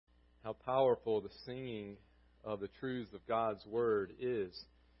how powerful the singing of the truths of God's Word is,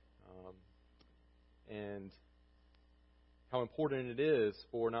 and how important it is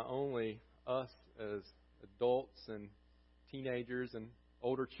for not only us as adults and teenagers and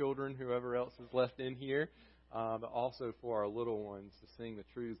older children, whoever else is left in here, but also for our little ones to sing the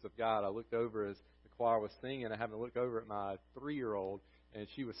truths of God. I looked over as the choir was singing. I happened to look over at my 3-year-old, and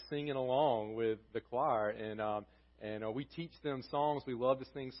she was singing along with the choir. And we teach them songs. We love to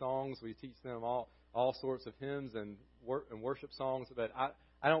sing songs. We teach them all sorts of hymns and worship songs. But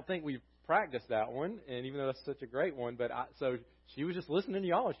I don't think we've practiced that one. And even though that's such a great one, so she was just listening to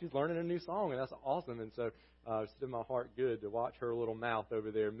y'all. She's learning a new song, and that's awesome. And so it did my heart good to watch her little mouth over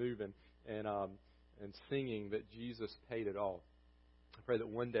there moving and singing that Jesus paid it all. I pray that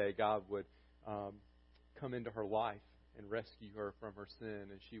one day God would come into her life and rescue her from her sin,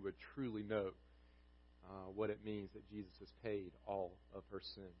 and she would truly know what it means that Jesus has paid all of her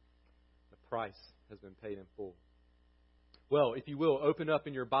sin. The price has been paid in full. Well, if you will, open up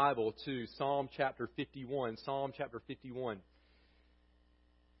in your Bible to Psalm chapter 51. Psalm chapter 51.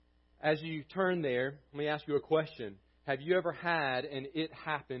 As you turn there, let me ask you a question. Have you ever had an it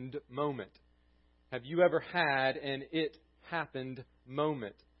happened moment? Have you ever had an it happened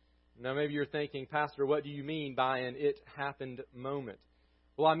moment? Now maybe you're thinking, Pastor, what do you mean by an it happened moment?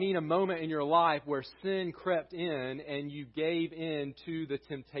 Well, I mean a moment in your life where sin crept in and you gave in to the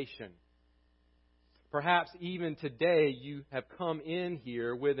temptation. Perhaps even today you have come in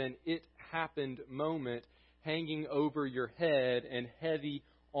here with an it happened moment hanging over your head and heavy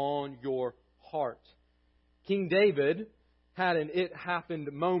on your heart. King David had an it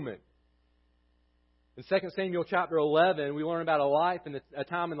happened moment. In 2 Samuel chapter 11, we learn about a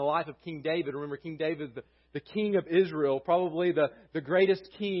time in the life of King David. Remember, King David, the king of Israel, probably the greatest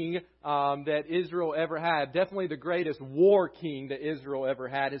king that Israel ever had. Definitely the greatest war king that Israel ever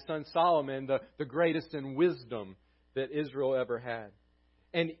had. His son Solomon, the greatest in wisdom that Israel ever had.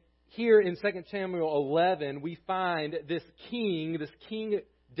 And here in 2 Samuel 11, we find this King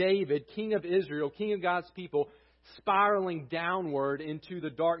David, king of Israel, king of God's people, spiraling downward into the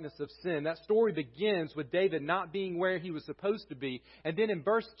darkness of sin. That story begins with David not being where he was supposed to be. And then in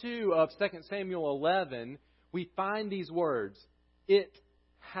verse 2 of 2 Samuel 11, we find these words, it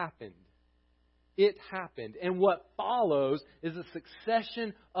happened. It happened. And what follows is a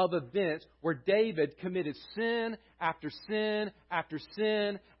succession of events where David committed sin after sin after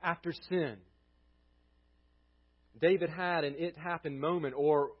sin after sin. David had an it happened moment,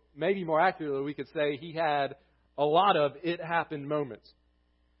 or maybe more accurately we could say he had a lot of it happened moments.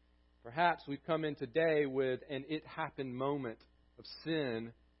 Perhaps we've come in today with an it happened moment of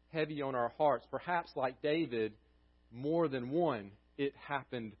sin heavy on our hearts. Perhaps like David, more than one it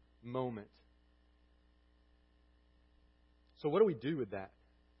happened moment. So what do we do with that?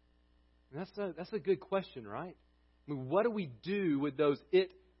 And that's a good question, right? I mean, what do we do with those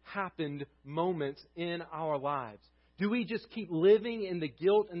it happened moments in our lives? Do we just keep living in the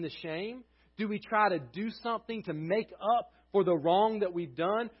guilt and the shame? Do we try to do something to make up for the wrong that we've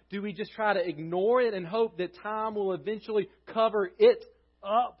done? Do we just try to ignore it and hope that time will eventually cover it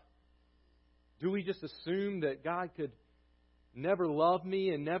up? Do we just assume that God could never love me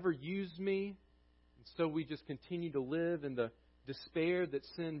and never use me? And so we just continue to live in the despair that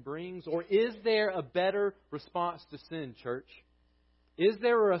sin brings? Or is there a better response to sin, church? Is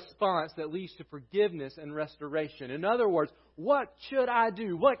there a response that leads to forgiveness and restoration? In other words, what should I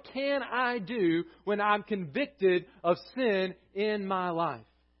do? What can I do when I'm convicted of sin in my life?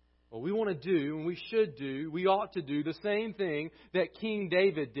 Well, we want to do, and we should do, we ought to do the same thing that King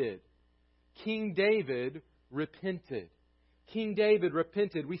David did. King David repented. King David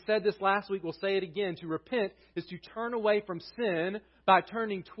repented. We said this last week, we'll say it again. To repent is to turn away from sin by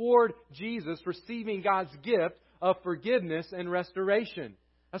turning toward Jesus, receiving God's gift of forgiveness and restoration.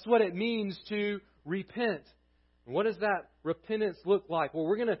 That's what it means to repent. And what does that repentance look like? Well,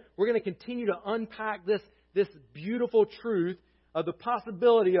 we're going to continue to unpack this beautiful truth of the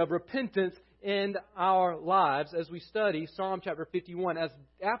possibility of repentance in our lives as we study Psalm chapter 51. As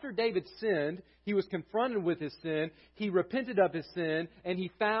after David sinned, he was confronted with his sin, he repented of his sin, and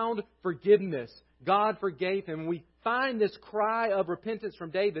he found forgiveness. God forgave him. We find this cry of repentance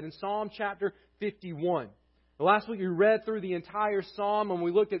from David in Psalm chapter 51. Last week we read through the entire psalm and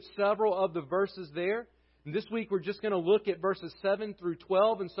we looked at several of the verses there. And this week we're just going to look at verses 7 through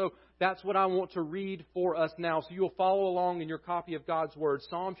 12. And so that's what I want to read for us now. So you'll follow along in your copy of God's Word.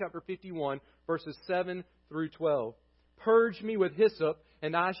 Psalm chapter 51, verses 7 through 12. Purge me with hyssop,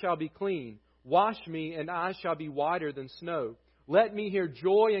 and I shall be clean. Wash me, and I shall be whiter than snow. Let me hear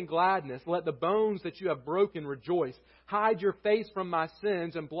joy and gladness. Let the bones that you have broken rejoice. Hide your face from my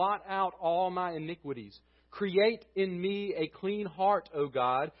sins and blot out all my iniquities. Create in me a clean heart, O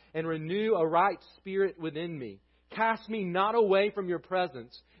God, and renew a right spirit within me. Cast me not away from your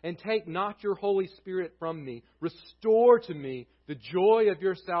presence, and take not your Holy Spirit from me. Restore to me the joy of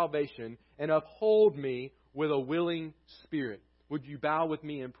your salvation, and uphold me with a willing spirit. Would you bow with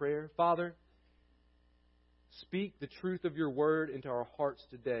me in prayer? Father, speak the truth of your word into our hearts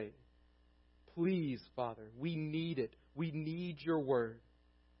today. Please, Father, we need it. We need your word.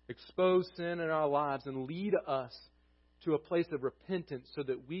 Expose sin in our lives and lead us to a place of repentance so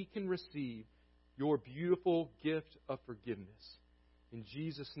that we can receive your beautiful gift of forgiveness. In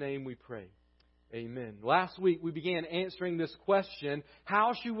Jesus' name we pray. Amen. Last week we began answering this question,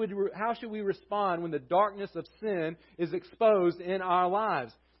 how should we respond when the darkness of sin is exposed in our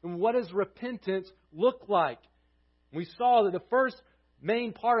lives? And what does repentance look like? We saw that the first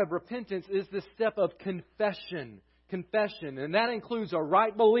main part of repentance is the step of confession. Confession. And that includes a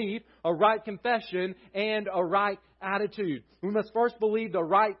right belief, a right confession, and a right attitude. We must first believe the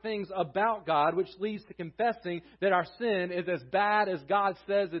right things about God, which leads to confessing that our sin is as bad as God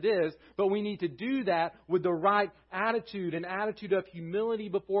says it is. But we need to do that with the right attitude, an attitude of humility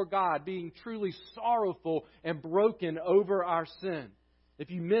before God, being truly sorrowful and broken over our sin. If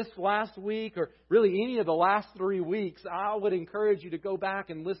you missed last week or really any of the last 3 weeks, I would encourage you to go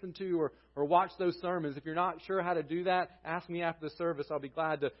back and listen to or watch those sermons. If you're not sure how to do that, ask me after the service. I'll be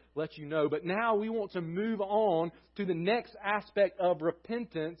glad to let you know. But now we want to move on to the next aspect of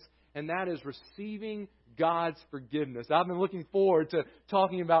repentance, and that is receiving God's forgiveness. I've been looking forward to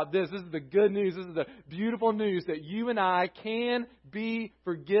talking about this. This is the good news. This is the beautiful news that you and I can be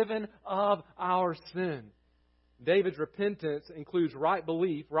forgiven of our sin. David's repentance includes right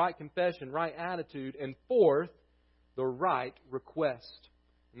belief, right confession, right attitude, and fourth, the right request.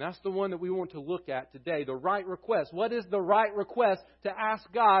 And that's the one that we want to look at today, the right request. What is the right request to ask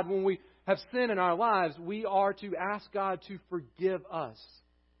God when we have sin in our lives? We are to ask God to forgive us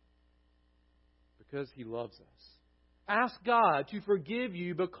because He loves us. Ask God to forgive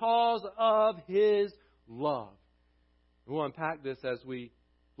you because of His love. We'll unpack this as we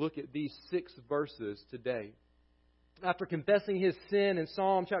look at these 6 verses today. After confessing his sin in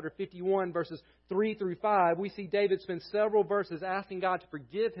Psalm chapter 51, verses 3 through 5, we see David spend several verses asking God to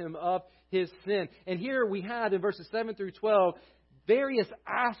forgive him of his sin. And here we have in verses 7 through 12 various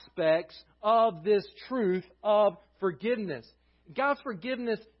aspects of this truth of forgiveness. God's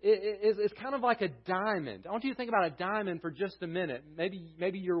forgiveness is kind of like a diamond. I want you to think about a diamond for just a minute.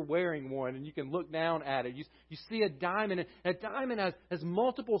 Maybe you're wearing one and you can look down at it. You see a diamond, and a diamond has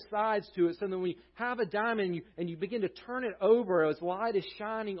multiple sides to it. So then when you have a diamond and you begin to turn it over as light is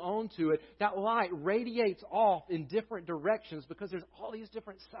shining onto it, that light radiates off in different directions because there's all these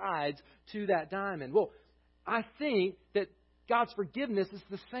different sides to that diamond. Well, I think that God's forgiveness is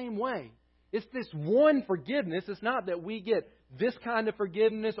the same way. It's this one forgiveness. It's not that we get this kind of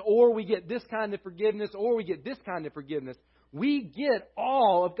forgiveness, or we get this kind of forgiveness, or we get this kind of forgiveness. We get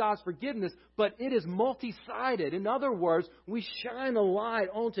all of God's forgiveness, but it is multi-sided. In other words, we shine a light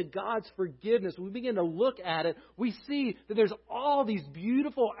onto God's forgiveness. When we begin to look at it, we see that there's all these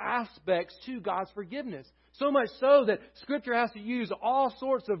beautiful aspects to God's forgiveness. So much so that Scripture has to use all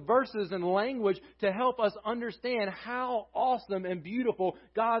sorts of verses and language to help us understand how awesome and beautiful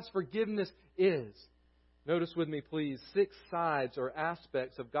God's forgiveness is. Notice with me, please, 6 sides or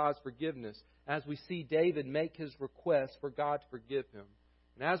aspects of God's forgiveness as we see David make his request for God to forgive him.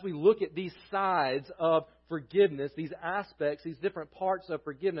 And as we look at these sides of forgiveness, these aspects, these different parts of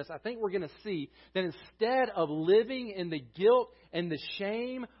forgiveness, I think we're going to see that instead of living in the guilt and the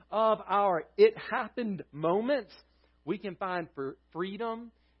shame of our it happened moments, we can find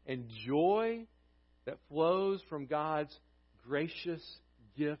freedom and joy that flows from God's gracious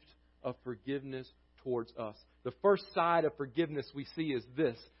gift of forgiveness towards us. The first side of forgiveness we see is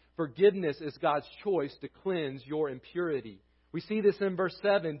this. Forgiveness is God's choice to cleanse your impurity. We see this in verse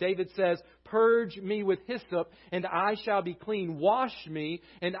 7. David says, "Purge me with hyssop, and I shall be clean. Wash me,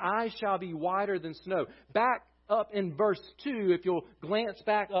 and I shall be whiter than snow." Back up in verse 2, if you'll glance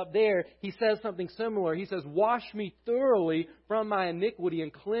back up there, he says something similar. He says, "Wash me thoroughly from my iniquity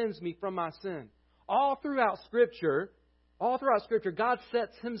and cleanse me from my sin." All throughout Scripture, God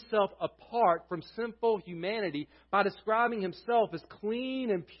sets Himself apart from sinful humanity by describing Himself as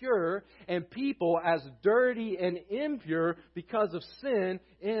clean and pure and people as dirty and impure because of sin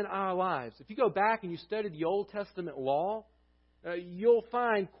in our lives. If you go back and you study the Old Testament law, you'll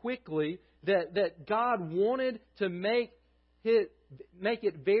find quickly that God wanted to make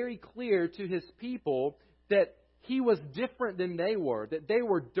it very clear to His people that he was different than they were, that they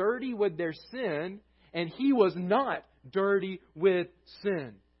were dirty with their sin, and he was not dirty with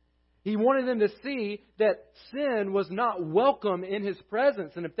sin. He wanted them to see that sin was not welcome in His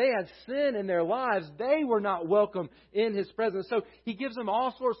presence. And if they had sin in their lives, they were not welcome in His presence. So He gives them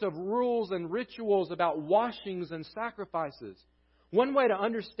all sorts of rules and rituals about washings and sacrifices. One way to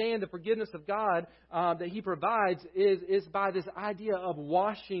understand the forgiveness of God that He provides is by this idea of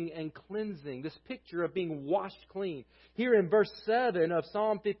washing and cleansing, this picture of being washed clean. Here in verse 7 of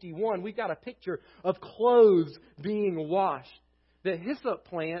Psalm 51, we've got a picture of clothes being washed. The hyssop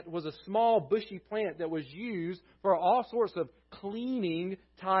plant was a small bushy plant that was used for all sorts of cleaning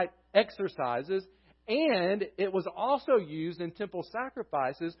type exercises, and it was also used in temple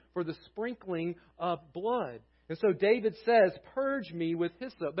sacrifices for the sprinkling of blood. And so David says, purge me with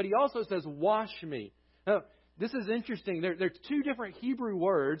hyssop, but he also says, wash me. Now, this is interesting. There's two different Hebrew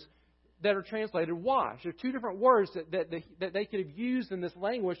words that are translated wash. There are two different words that they could have used in this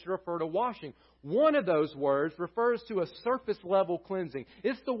language to refer to washing. One of those words refers to a surface level cleansing.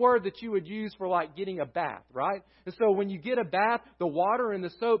 It's the word that you would use for like getting a bath, right? And so when you get a bath, the water and the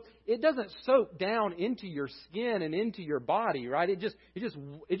soap, it doesn't soak down into your skin and into your body, right? It just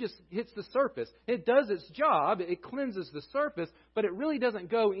hits the surface. It does its job. It cleanses the surface, but it really doesn't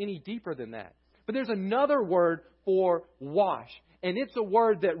go any deeper than that. But there's another word for wash. And it's a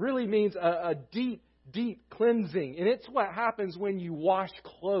word that really means a deep, deep cleansing. And it's what happens when you wash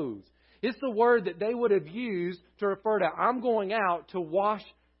clothes. It's the word that they would have used to refer to, I'm going out to wash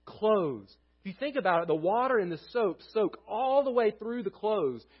clothes. If you think about it, the water and the soap soak all the way through the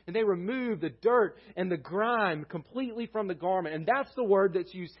clothes. And they remove the dirt and the grime completely from the garment. And that's the word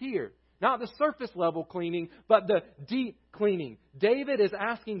that's used here. Not the surface level cleaning, but the deep cleaning. David is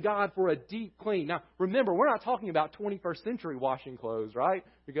asking God for a deep clean. Now, remember, we're not talking about 21st century washing clothes, right?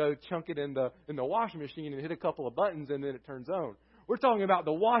 We go chunk it in the washing machine and hit a couple of buttons and then it turns on. We're talking about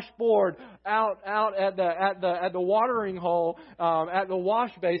the washboard out at the watering hole, at the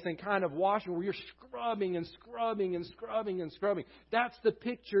wash basin kind of washing where you're scrubbing and scrubbing and scrubbing and scrubbing. That's the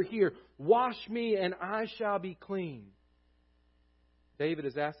picture here. Wash me and I shall be clean. David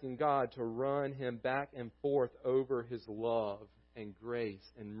is asking God to run him back and forth over His love and grace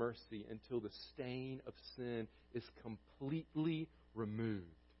and mercy until the stain of sin is completely removed.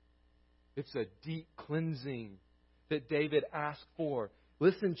 It's a deep cleansing that David asked for.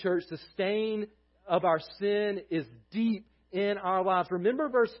 Listen, church, the stain of our sin is deep in our lives. Remember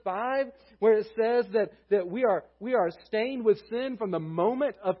verse 5 where it says that we are stained with sin from the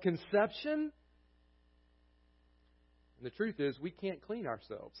moment of conception? And the truth is, we can't clean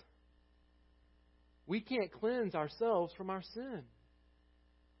ourselves. We can't cleanse ourselves from our sin.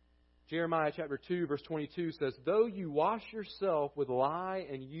 Jeremiah chapter 2, verse 22 says, though you wash yourself with lye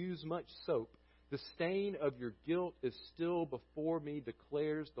and use much soap, the stain of your guilt is still before me,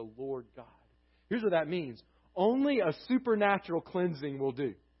 declares the Lord God. Here's what that means. Only a supernatural cleansing will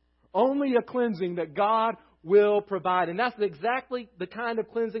do. Only a cleansing that God will provide. And that's exactly the kind of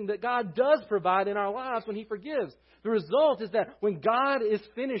cleansing that God does provide in our lives when He forgives. The result is that when God is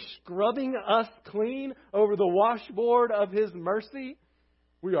finished scrubbing us clean over the washboard of His mercy,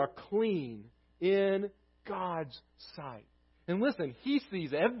 we are clean in God's sight. And listen, He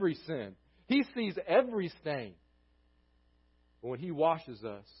sees every sin. He sees every stain. But when He washes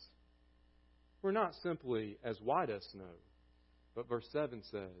us, we're not simply as white as snow. But verse 7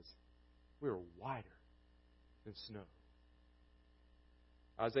 says, we're whiter than snow.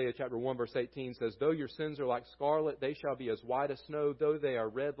 Isaiah chapter 1 verse 18 says, though your sins are like scarlet, they shall be as white as snow. Though they are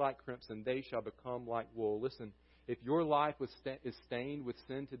red like crimson, they shall become like wool. Listen, if your life is stained with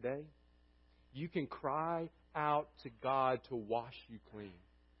sin today, you can cry out to God to wash you clean.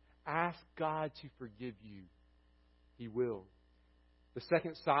 Ask God to forgive you. He will. The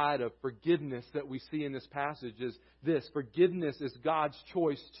second side of forgiveness that we see in this passage is this. Forgiveness is God's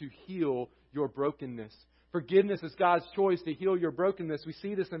choice to heal your brokenness. Forgiveness is God's choice to heal your brokenness. We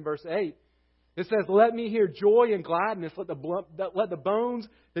see this in verse 8. It says, let me hear joy and gladness. Let the bones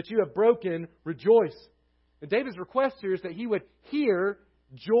that you have broken rejoice. And David's request here is that he would hear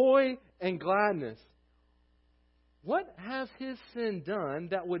joy and gladness. What has his sin done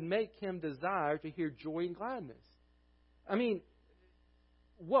that would make him desire to hear joy and gladness? I mean,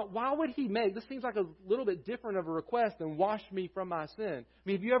 why would he make, this seems like a little bit different of a request than wash me from my sin. I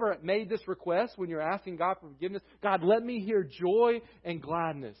mean, have you ever made this request when you're asking God for forgiveness? God, let me hear joy and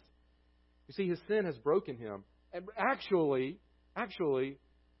gladness. You see, his sin has broken him. And actually,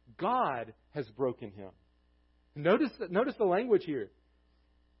 God has broken him. Notice the language here.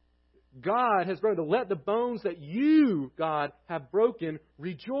 God has broken. Let the bones that you, God, have broken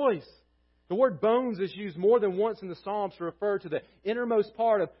rejoice. The word bones is used more than once in the Psalms to refer to the innermost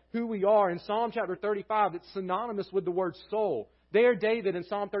part of who we are. In Psalm chapter 35, it's synonymous with the word soul. There, David in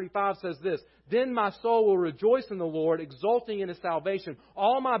Psalm 35 says this, "Then my soul will rejoice in the Lord, exulting in His salvation.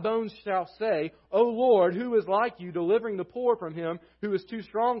 All my bones shall say, O Lord, who is like you, delivering the poor from him who is too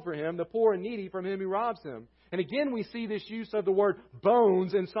strong for him, the poor and needy from him who robs him." And again, we see this use of the word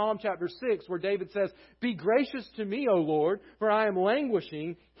bones in Psalm chapter 6, where David says, "Be gracious to me, O Lord, for I am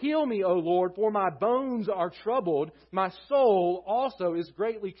languishing. Heal me, O Lord, for my bones are troubled. My soul also is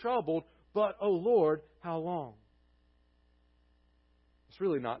greatly troubled. But, O Lord, how long?" It's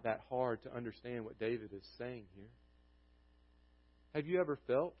really not that hard to understand what David is saying here. Have you ever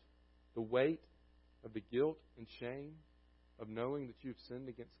felt the weight of the guilt and shame of knowing that you've sinned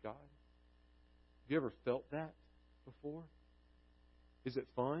against God? Have you ever felt that before? Is it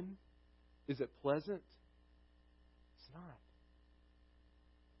fun? Is it pleasant? It's not.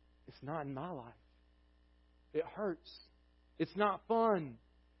 It's not in my life. It hurts. It's not fun.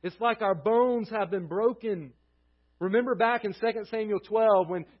 It's like our bones have been broken. Remember back in 2 Samuel 12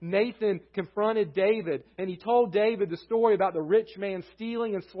 when Nathan confronted David and he told David the story about the rich man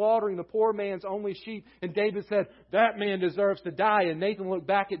stealing and slaughtering the poor man's only sheep. And David said, "That man deserves to die." And Nathan looked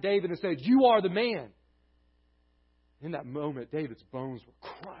back at David and said, "You are the man." In that moment, David's bones were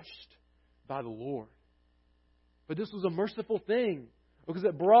crushed by the Lord. But this was a merciful thing because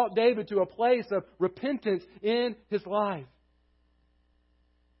it brought David to a place of repentance in his life.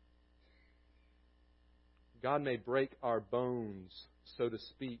 God may break our bones, so to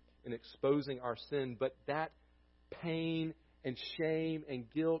speak, in exposing our sin, but that pain and shame and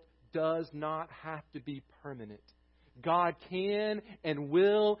guilt does not have to be permanent. God can and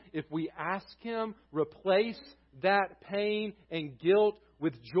will, if we ask Him, replace that pain and guilt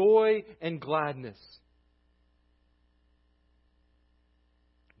with joy and gladness.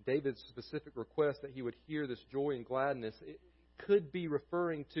 David's specific request that he would hear this joy and gladness, it could be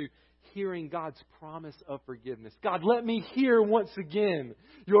referring to hearing God's promise of forgiveness. God, let me hear once again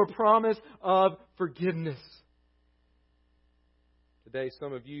your promise of forgiveness. Today,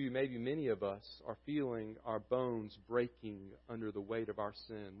 some of you, maybe many of us, are feeling our bones breaking under the weight of our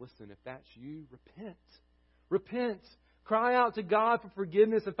sin. Listen, if that's you, repent. Repent. Cry out to God for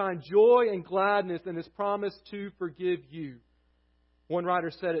forgiveness and find joy and gladness in His promise to forgive you. One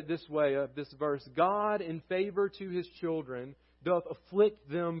writer said it this way of this verse, "God in favor to His children doth afflict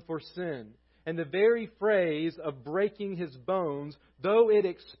them for sin. And the very phrase of breaking his bones, though it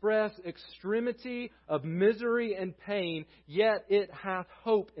express extremity of misery and pain, yet it hath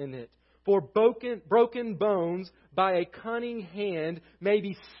hope in it. For broken bones by a cunning hand may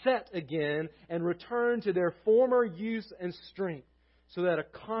be set again and return to their former use and strength, so that a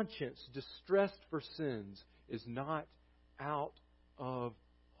conscience distressed for sins is not out of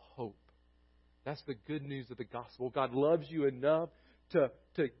hope." That's the good news of the gospel. God loves you enough to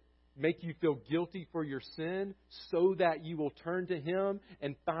make you feel guilty for your sin so that you will turn to Him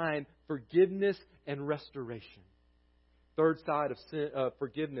and find forgiveness and restoration. Third side of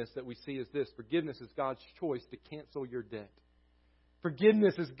forgiveness that we see is this. Forgiveness is God's choice to cancel your debt.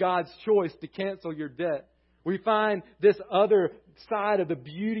 Forgiveness is God's choice to cancel your debt. We find this other side of the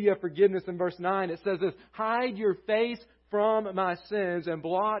beauty of forgiveness in verse 9. It says this, "Hide your face from my sins and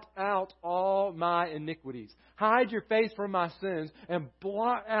blot out all my iniquities." Hide your face from my sins and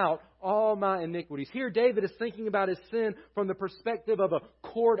blot out all my iniquities. Here David is thinking about his sin from the perspective of a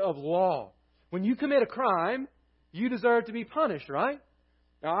court of law. When you commit a crime, you deserve to be punished, right?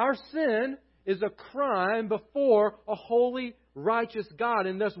 Now our sin is a crime before a holy, righteous God,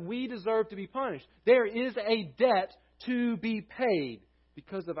 and thus we deserve to be punished. There is a debt to be paid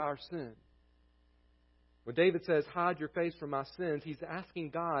because of our sin. When David says, "Hide your face from my sins," he's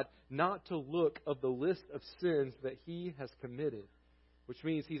asking God not to look of the list of sins that he has committed, which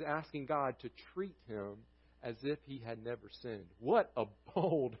means he's asking God to treat him as if he had never sinned. What a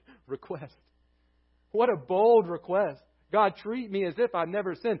bold request. What a bold request. God, treat me as if I've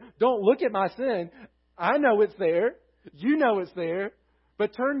never sinned. Don't look at my sin. I know it's there. You know it's there.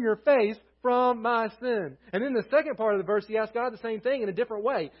 But turn your face from my sin. And in the second part of the verse, he asks God the same thing in a different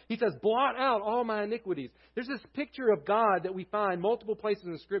way. He says, "Blot out all my iniquities." There's this picture of God that we find multiple places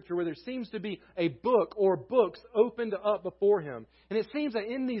in Scripture where there seems to be a book or books opened up before Him. And it seems that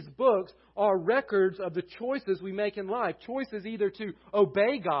in these books are records of the choices we make in life. Choices either to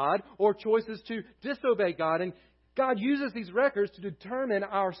obey God or choices to disobey God. And God uses these records to determine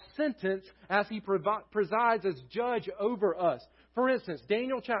our sentence as He presides as judge over us. For instance,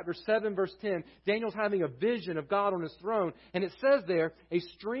 Daniel chapter 7, verse 10, Daniel's having a vision of God on His throne. And it says there, "A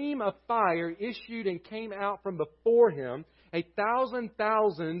stream of fire issued and came out from before Him, 1,000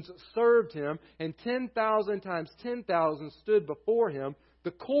 thousands served him, and 10,000 times 10,000 stood before him.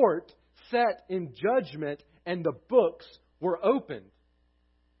 The court sat in judgment, and the books were opened.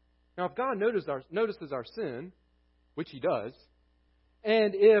 Now, if God notices our sin, which He does,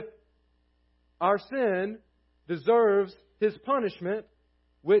 and if our sin deserves His punishment,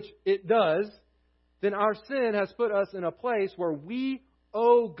 which it does, then our sin has put us in a place where we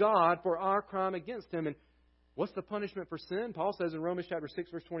owe God for our crime against Him. And what's the punishment for sin? Paul says in Romans chapter 6,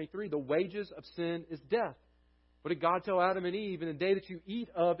 verse 23, the wages of sin is death. What did God tell Adam and Eve? In the day that you eat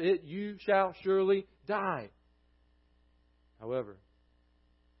of it, you shall surely die. However,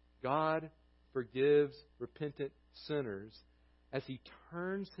 God forgives repentant sinners as He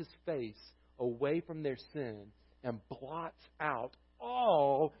turns His face away from their sin and blots out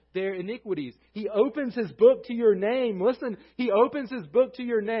all their iniquities. He opens His book to your name. Listen, He opens His book to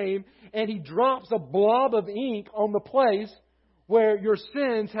your name and He drops a blob of ink on the place where your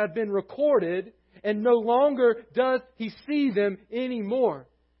sins have been recorded, and no longer does He see them anymore.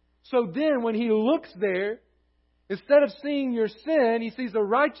 So then when He looks there, instead of seeing your sin, He sees the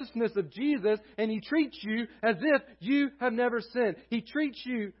righteousness of Jesus, and He treats you as if you have never sinned. He treats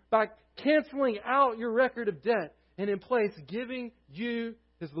you by canceling out your record of debt, and in place giving you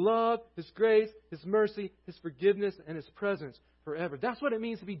His love, His grace, His mercy, His forgiveness, and His presence forever. That's what it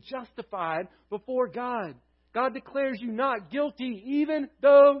means to be justified before God. God declares you not guilty even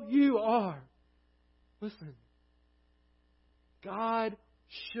though you are. Listen, God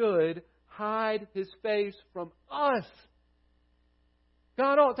should hide His face from us.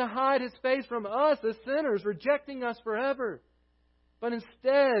 God ought to hide His face from us as sinners, rejecting us forever. But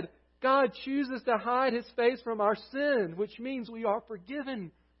instead, God chooses to hide His face from our sin, which means we are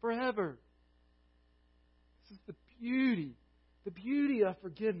forgiven forever. This is the beauty of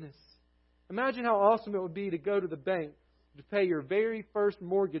forgiveness. Imagine how awesome it would be to go to the bank to pay your very first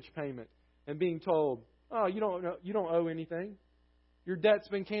mortgage payment and being told, "Oh, you don't owe anything. Your debt's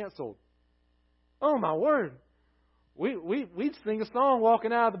been canceled." Oh my word! We'd sing a song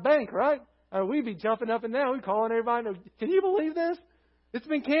walking out of the bank, right? We'd be jumping up and down. We'd calling everybody. Can you believe this? It's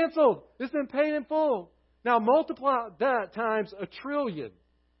been canceled. It's been paid in full. Now multiply that times 1 trillion.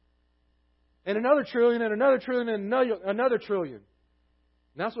 And another trillion, and another trillion, and another trillion.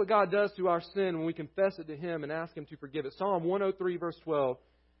 And that's what God does to our sin when we confess it to Him and ask Him to forgive it. Psalm 103, verse 12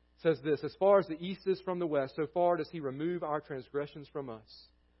 says this: as far as the east is from the west, so far does He remove our transgressions from us.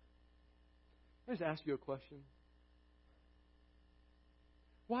 Let me just ask you a question.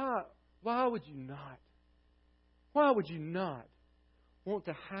 Why would you not? Why would you not want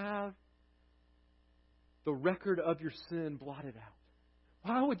to have the record of your sin blotted out?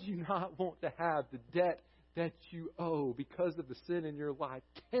 Why would you not want to have the debt that you owe because of the sin in your life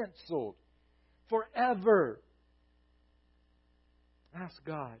canceled forever? Ask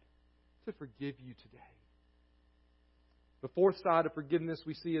God to forgive you today. The fourth side of forgiveness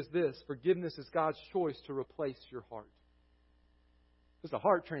we see is this: forgiveness is God's choice to replace your heart. There's a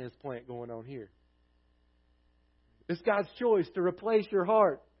heart transplant going on here. It's God's choice to replace your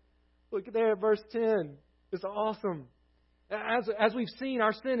heart. Look there at verse 10. It's awesome. As we've seen,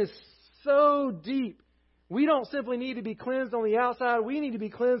 our sin is so deep. We don't simply need to be cleansed on the outside. We need to be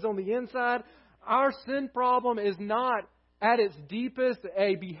cleansed on the inside. Our sin problem is not at its deepest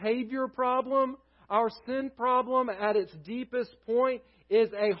a behavior problem. Our sin problem at its deepest point is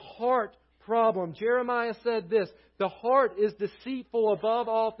a heart problem. Jeremiah said this: the heart is deceitful above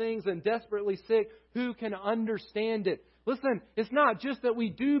all things and desperately sick. Who can understand it? Listen, it's not just that we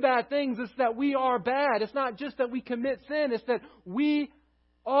do bad things. It's that we are bad. It's not just that we commit sin. It's that we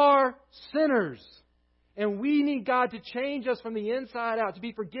are sinners. And we need God to change us from the inside out. To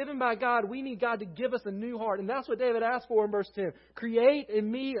be forgiven by God, we need God to give us a new heart. And that's what David asked for in verse 10. Create in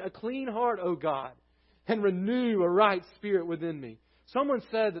me a clean heart, O God, and renew a right spirit within me. Someone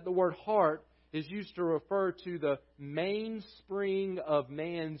said that the word heart is used to refer to the mainspring of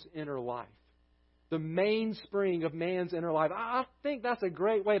man's inner life. The mainspring of man's inner life. I think that's a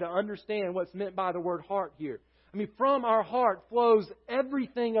great way to understand what's meant by the word heart here. I mean, from our heart flows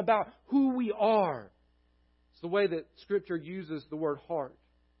everything about who we are. It's the way that Scripture uses the word heart.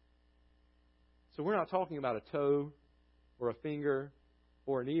 So we're not talking about a toe or a finger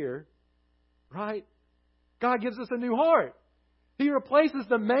or an ear, right? God gives us a new heart. He replaces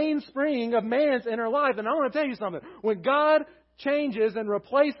the mainspring of man's inner life. And I want to tell you something. When God changes and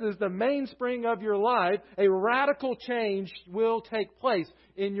replaces the mainspring of your life, a radical change will take place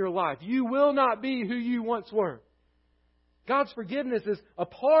in your life. You will not be who you once were. God's forgiveness is a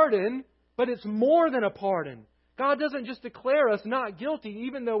pardon, but it's more than a pardon. God doesn't just declare us not guilty,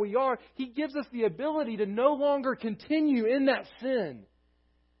 even though we are. He gives us the ability to no longer continue in that sin.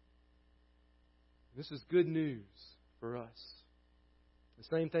 This is good news for us. The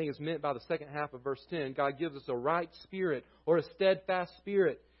same thing is meant by the second half of verse 10. God gives us a right spirit or a steadfast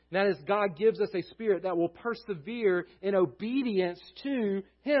spirit. And that is, God gives us a spirit that will persevere in obedience to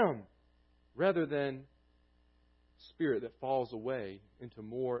Him, rather than a spirit that falls away into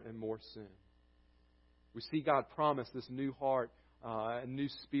more and more sin. We see God promise this new heart, a new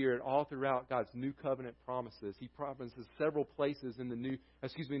spirit all throughout God's new covenant promises. He promises several places in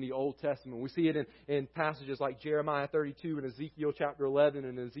the Old Testament. We see it in passages like Jeremiah 32 and Ezekiel chapter 11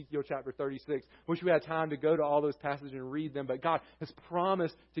 and Ezekiel chapter 36. Wish we had time to go to all those passages and read them, but God has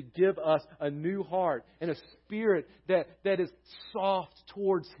promised to give us a new heart and a spirit that is soft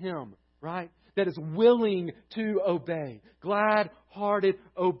towards Him, right? That is willing to obey. Glad-hearted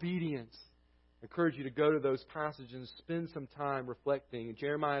obedience. I encourage you to go to those passages and spend some time reflecting.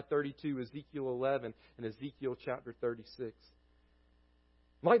 Jeremiah 32, Ezekiel 11, and Ezekiel chapter 36.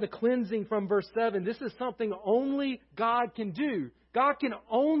 Like the cleansing from verse 7, this is something only God can do.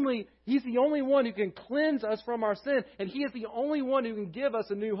 He's the only one who can cleanse us from our sin, and He is the only one who can give us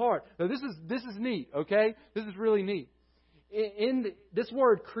a new heart. Now, this is neat, okay? This is really neat. In this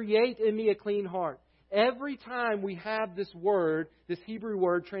word, create in me a clean heart. Every time we have this word, this Hebrew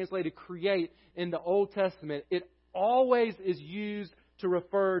word translated create in the Old Testament, it always is used to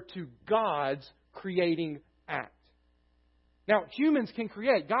refer to God's creating act. Now, humans can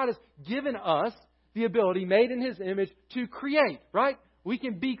create. God has given us the ability, made in His image, to create, right? We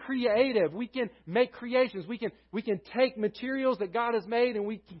can be creative. We can make creations. We can take materials that God has made and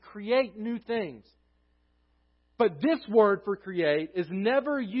we can create new things. But this word for create is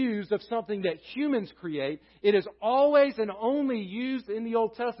never used of something that humans create. It is always and only used in the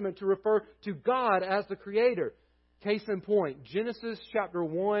Old Testament to refer to God as the Creator. Case in point, Genesis chapter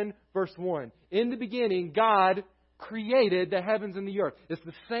 1, verse 1. In the beginning, God created the heavens and the earth. It's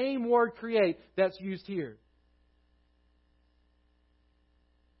the same word create that's used here.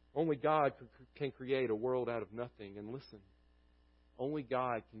 Only God can create a world out of nothing. And listen, only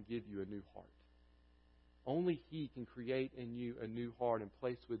God can give you a new heart. Only He can create in you a new heart and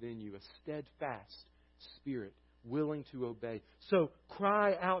place within you a steadfast spirit, willing to obey. So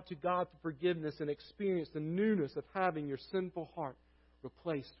cry out to God for forgiveness and experience the newness of having your sinful heart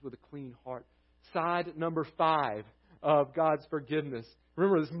replaced with a clean heart. Side number 5 of God's forgiveness.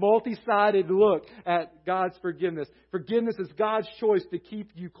 Remember this multi-sided look at God's forgiveness. Forgiveness is God's choice to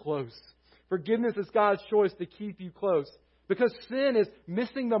keep you close. Forgiveness is God's choice to keep you close. Because sin is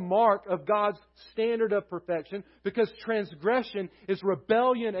missing the mark of God's standard of perfection. Because transgression is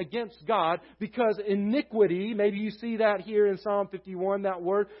rebellion against God. Because iniquity, maybe you see that here in Psalm 51, that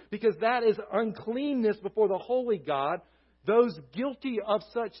word. Because that is uncleanness before the holy God. Those guilty of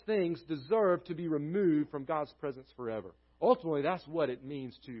such things deserve to be removed from God's presence forever. Ultimately, that's what it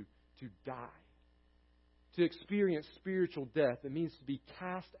means to die. To experience spiritual death. It means to be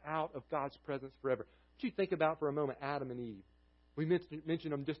cast out of God's presence forever. What you think about for a moment Adam and Eve. We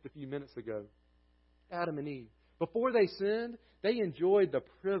mentioned them just a few minutes ago. Adam and Eve. Before they sinned, they enjoyed the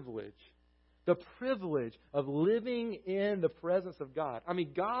privilege of living in the presence of God. I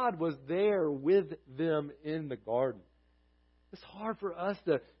mean, God was there with them in the garden. It's hard for us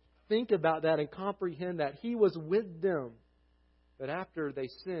to think about that and comprehend that. He was with them. But after they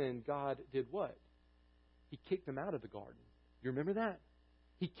sinned, God did what? He kicked them out of the garden. You remember that?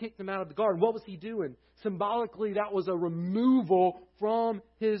 He kicked them out of the garden. What was He doing? Symbolically, that was a removal from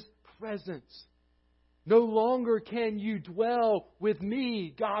His presence. No longer can you dwell with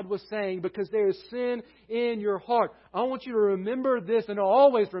me, God was saying, because there is sin in your heart. I want you to remember this and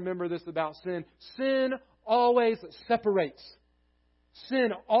always remember this about sin. Sin always separates.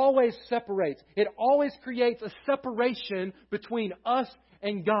 Sin always separates. It always creates a separation between us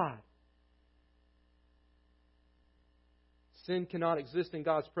and God. Sin cannot exist in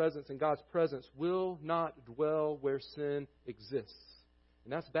God's presence, and God's presence will not dwell where sin exists.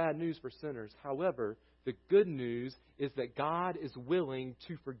 And that's bad news for sinners. However, the good news is that God is willing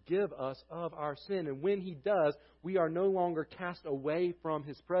to forgive us of our sin. And when He does, we are no longer cast away from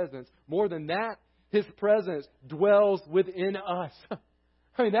His presence. More than that, His presence dwells within us.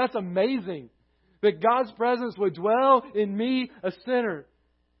 I mean, that's amazing. That God's presence would dwell in me, a sinner.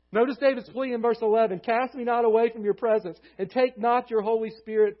 Notice David's plea in verse 11. Cast me not away from your presence, and take not your Holy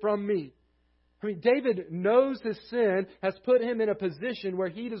Spirit from me. I mean, David knows his sin has put him in a position where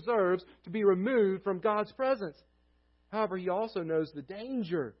he deserves to be removed from God's presence. However, he also knows the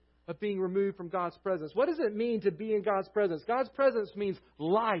danger of being removed from God's presence. What does it mean to be in God's presence? God's presence means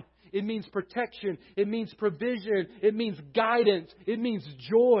life. It means protection. It means provision. It means guidance. It means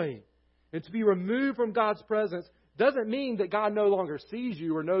joy. And to be removed from God's presence doesn't mean that God no longer sees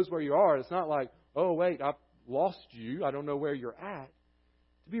you or knows where you are. It's not like, oh, wait, I've lost you. I don't know where you're at.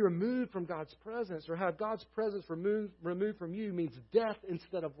 To be removed from God's presence or have God's presence removed from you means death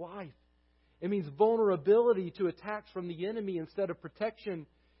instead of life. It means vulnerability to attacks from the enemy instead of protection.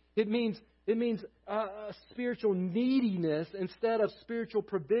 It means spiritual neediness instead of spiritual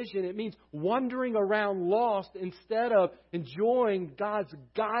provision. It means wandering around lost instead of enjoying God's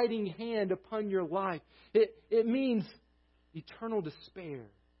guiding hand upon your life. It means eternal despair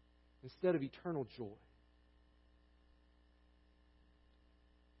instead of eternal joy.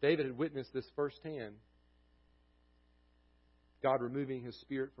 David had witnessed this firsthand. God removing His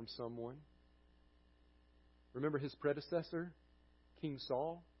Spirit from someone. Remember his predecessor, King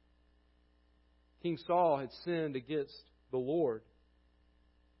Saul? King Saul had sinned against the Lord.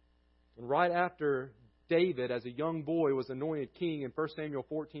 And right after David, as a young boy, was anointed king, in 1 Samuel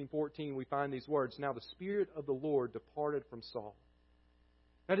 14:14, we find these words, "Now the Spirit of the Lord departed from Saul."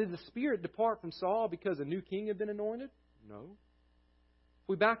 Now, did the Spirit depart from Saul because a new king had been anointed? No. If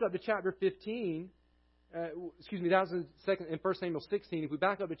we back up to chapter 15, that was in 1 Samuel 16. If we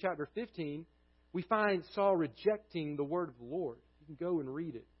back up to chapter 15, we find Saul rejecting the word of the Lord. You can go and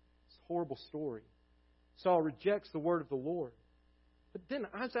read it. It's a horrible story. Saul rejects the word of the Lord. But then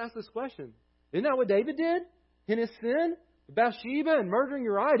I have to ask this question. Isn't that what David did in his sin? Bathsheba and murdering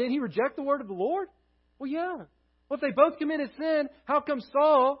Uriah, didn't he reject the word of the Lord? Well, yeah. Well, if they both committed sin, how come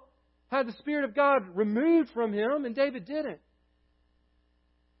Saul had the Spirit of God removed from him and David didn't?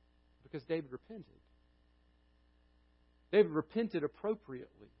 Because David repented. David repented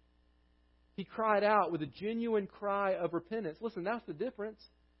appropriately. He cried out with a genuine cry of repentance. Listen, that's the difference.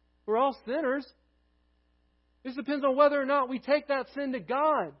 We're all sinners. This depends on whether or not we take that sin to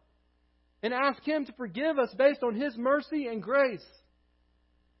God and ask Him to forgive us based on His mercy and grace.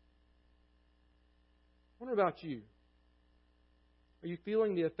 I wonder about you. Are you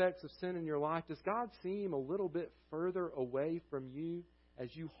feeling the effects of sin in your life? Does God seem a little bit further away from you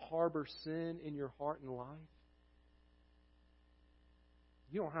as you harbor sin in your heart and life?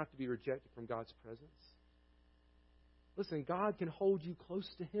 You don't have to be rejected from God's presence. Listen, God can hold you close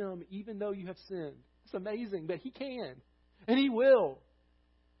to Him even though you have sinned. It's amazing, but He can. And He will.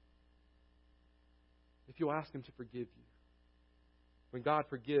 If you'll ask Him to forgive you. When God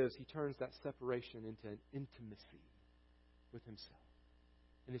forgives, He turns that separation into an intimacy with Himself.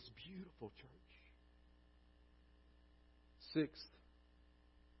 And it's beautiful, church. Sixth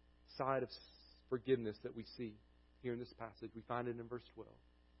side of forgiveness that we see here in this passage, we find it in verse 12.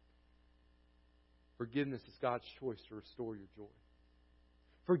 Forgiveness is God's choice to restore your joy.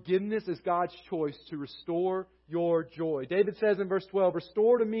 Forgiveness is God's choice to restore your joy. David says in verse 12,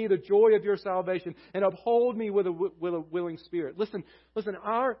 "Restore to me the joy of your salvation and uphold me with a willing spirit." Listen,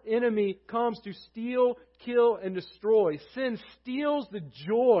 our enemy comes to steal, kill, and destroy. Sin steals the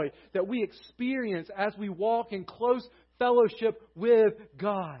joy that we experience as we walk in close fellowship with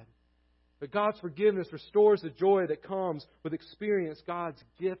God. But God's forgiveness restores the joy that comes with experiencing God's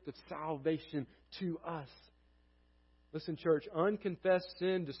gift of salvation to us. Listen, church, unconfessed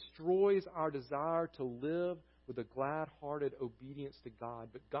sin destroys our desire to live with a glad-hearted obedience to God.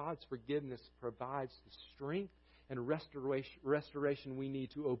 But God's forgiveness provides the strength and restoration we need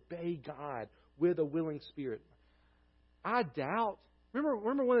to obey God with a willing spirit. I doubt. Remember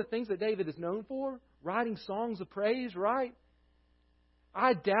one of the things that David is known for? Writing songs of praise, right?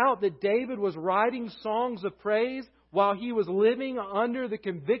 I doubt that David was writing songs of praise while he was living under the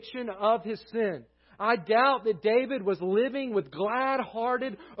conviction of his sin. I doubt that David was living with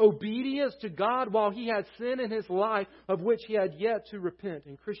glad-hearted obedience to God while he had sin in his life of which he had yet to repent.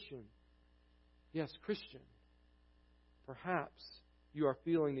 And Christian, yes, Christian, perhaps you are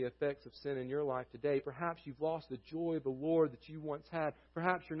feeling the effects of sin in your life today. Perhaps you've lost the joy of the Lord that you once had.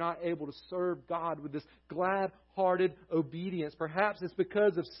 Perhaps you're not able to serve God with this glad-hearted obedience. Perhaps it's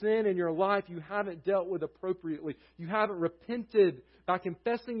because of sin in your life you haven't dealt with appropriately. You haven't repented by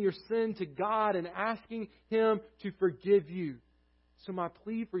confessing your sin to God and asking Him to forgive you. So my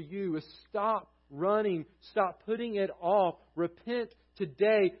plea for you is stop running. Stop putting it off. Repent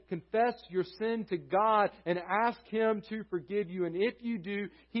today. Confess your sin to God and ask Him to forgive you. And if you do,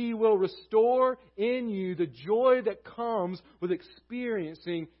 He will restore in you the joy that comes with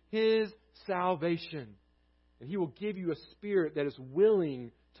experiencing His salvation. And He will give you a spirit that is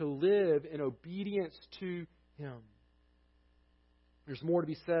willing to live in obedience to Him. There's more to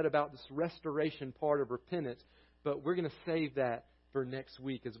be said about this restoration part of repentance, but we're going to save that for next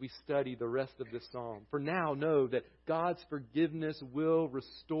week as we study the rest of this psalm. For now, know that God's forgiveness will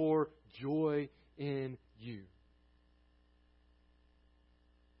restore joy in you.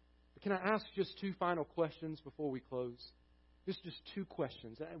 But can I ask just two final questions before we close? Just two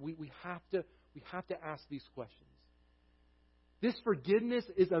questions. We have to ask these questions. This forgiveness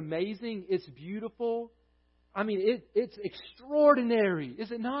is amazing. It's beautiful. I mean, it's extraordinary,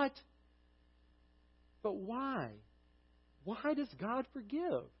 is it not? But why? Why does God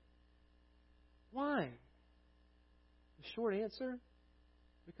forgive? Why? The short answer,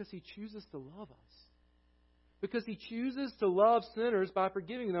 because He chooses to love us. Because He chooses to love sinners by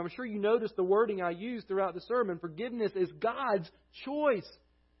forgiving them. I'm sure you noticed the wording I used throughout the sermon. Forgiveness is God's choice.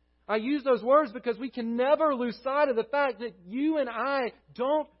 I use those words because we can never lose sight of the fact that you and I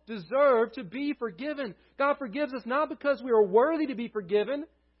don't deserve to be forgiven. God forgives us not because we are worthy to be forgiven.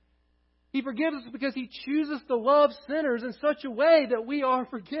 He forgives us because He chooses to love sinners in such a way that we are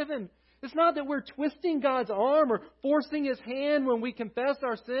forgiven. It's not that we're twisting God's arm or forcing His hand when we confess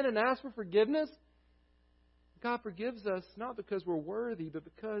our sin and ask for forgiveness. God forgives us not because we're worthy, but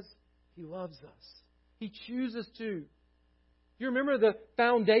because He loves us. He chooses to. You remember the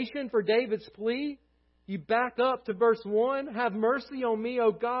foundation for David's plea? You back up to verse 1. Have mercy on me,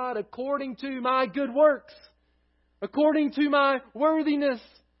 O God, according to my good works, according to my worthiness.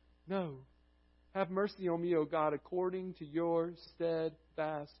 No. Have mercy on me, O God, according to your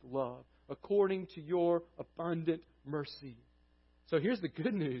steadfast love, according to your abundant mercy. So here's the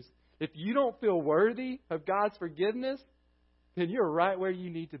good news. If you don't feel worthy of God's forgiveness, then you're right where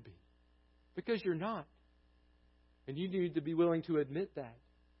you need to be. Because you're not. And you need to be willing to admit that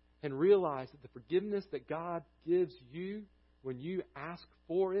and realize that the forgiveness that God gives you when you ask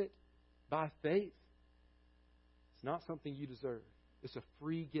for it by faith, it's not something you deserve. It's a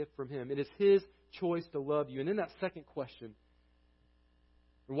free gift from Him. It is His choice to love you. And then that second question,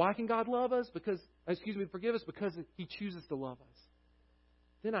 why can God love us? Forgive us because He chooses to love us.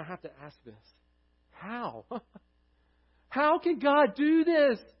 Then I have to ask this. How? How can God do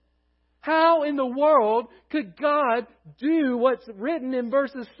this? How in the world could God do what's written in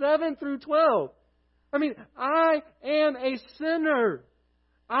verses 7 through 12? I mean, I am a sinner.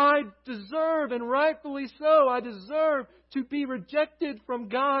 I deserve, and rightfully so, I deserve to be rejected from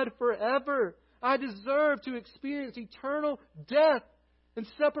God forever. I deserve to experience eternal death and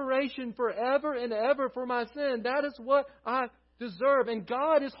separation forever and ever for my sin. That is what I deserve. And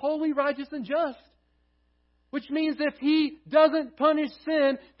God is holy, righteous, and just. Which means if He doesn't punish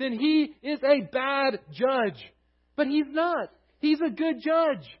sin, then He is a bad judge. But He's not. He's a good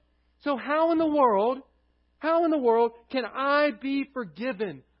judge. So how in the world can I be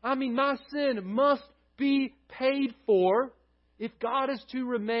forgiven? I mean, my sin must be paid for if God is to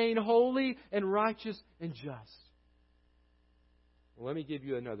remain holy and righteous and just. Well, let me give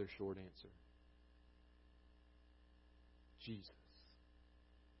you another short answer. Jesus.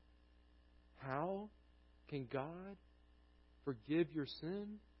 How can God forgive your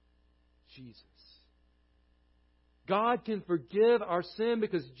sin? Jesus. God can forgive our sin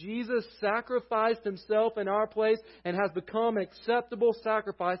because Jesus sacrificed Himself in our place and has become an acceptable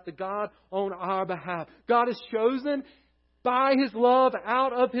sacrifice to God on our behalf. God has chosen by His love,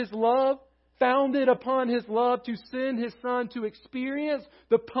 out of His love, founded upon His love, to send His Son to experience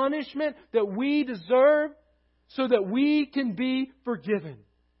the punishment that we deserve so that we can be forgiven.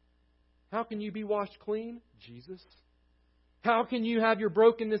 How can you be washed clean? Jesus. How can you have your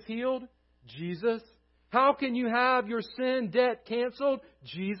brokenness healed? Jesus. How can you have your sin debt canceled?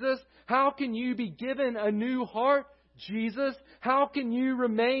 Jesus. How can you be given a new heart? Jesus. How can you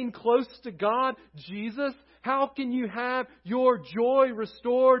remain close to God? Jesus. How can you have your joy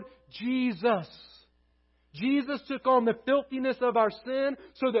restored? Jesus. Jesus took on the filthiness of our sin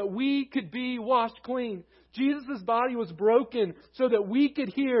so that we could be washed clean. Jesus' body was broken so that we could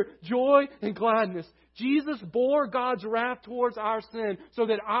hear joy and gladness. Jesus bore God's wrath towards our sin so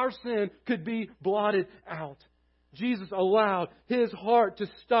that our sin could be blotted out. Jesus allowed His heart to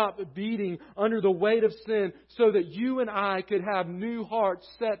stop beating under the weight of sin so that you and I could have new hearts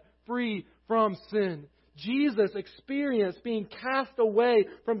set free from sin. Jesus experienced being cast away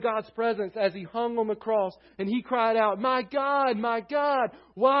from God's presence as He hung on the cross, and He cried out, my God,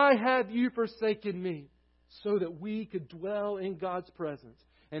 why have you forsaken me?" So that we could dwell in God's presence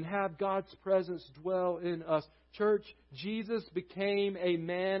and have God's presence dwell in us. Church, Jesus became a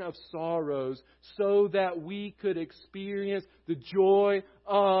man of sorrows so that we could experience the joy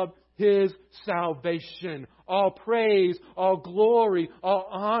of His salvation. All praise, all glory, all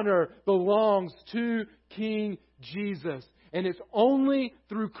honor belongs to King Jesus. And it's only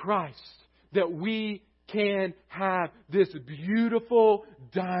through Christ that we can have this beautiful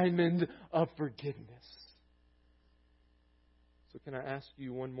diamond of forgiveness. So can I ask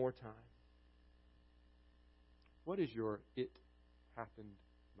you one more time? What is your it happened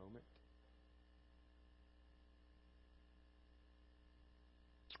moment?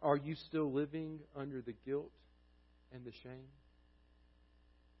 Are you still living under the guilt and the shame?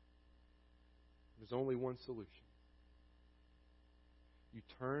 There's only one solution. You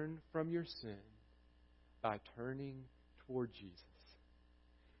turn from your sin by turning toward Jesus,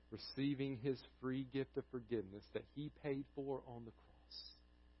 receiving His free gift of forgiveness that He paid for on the cross.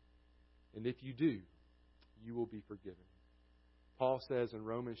 And if you do, you will be forgiven. Paul says in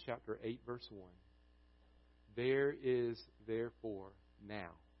Romans chapter 8, verse 1, there is therefore now,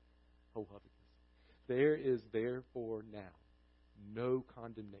 there is therefore now no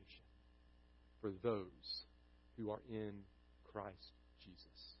condemnation for those who are in Christ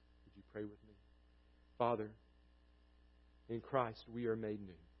Jesus. Would you pray with me? Father, in Christ we are made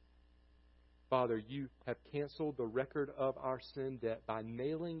new. Father, you have canceled the record of our sin debt by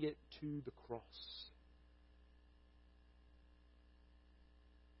nailing it to the cross.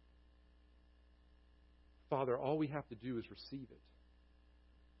 Father, all we have to do is receive it.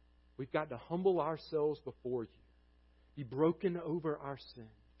 We've got to humble ourselves before you, be broken over our sin,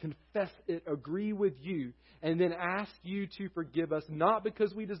 confess it, agree with you, and then ask you to forgive us, not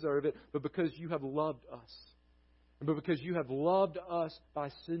because we deserve it, but because you have loved us. But because you have loved us by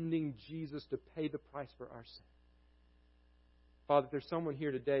sending Jesus to pay the price for our sin. Father, if there's someone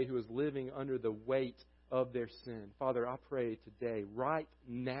here today who is living under the weight of their sin, Father, I pray today, right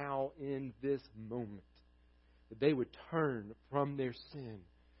now in this moment, that they would turn from their sin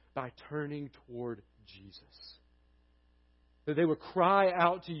by turning toward Jesus. That they would cry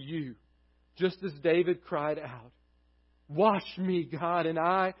out to you, just as David cried out, wash me, God, and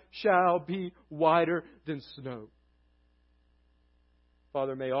I shall be whiter than snow.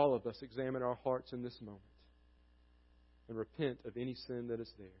 Father, may all of us examine our hearts in this moment and repent of any sin that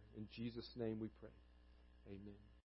is there. In Jesus' name we pray. Amen.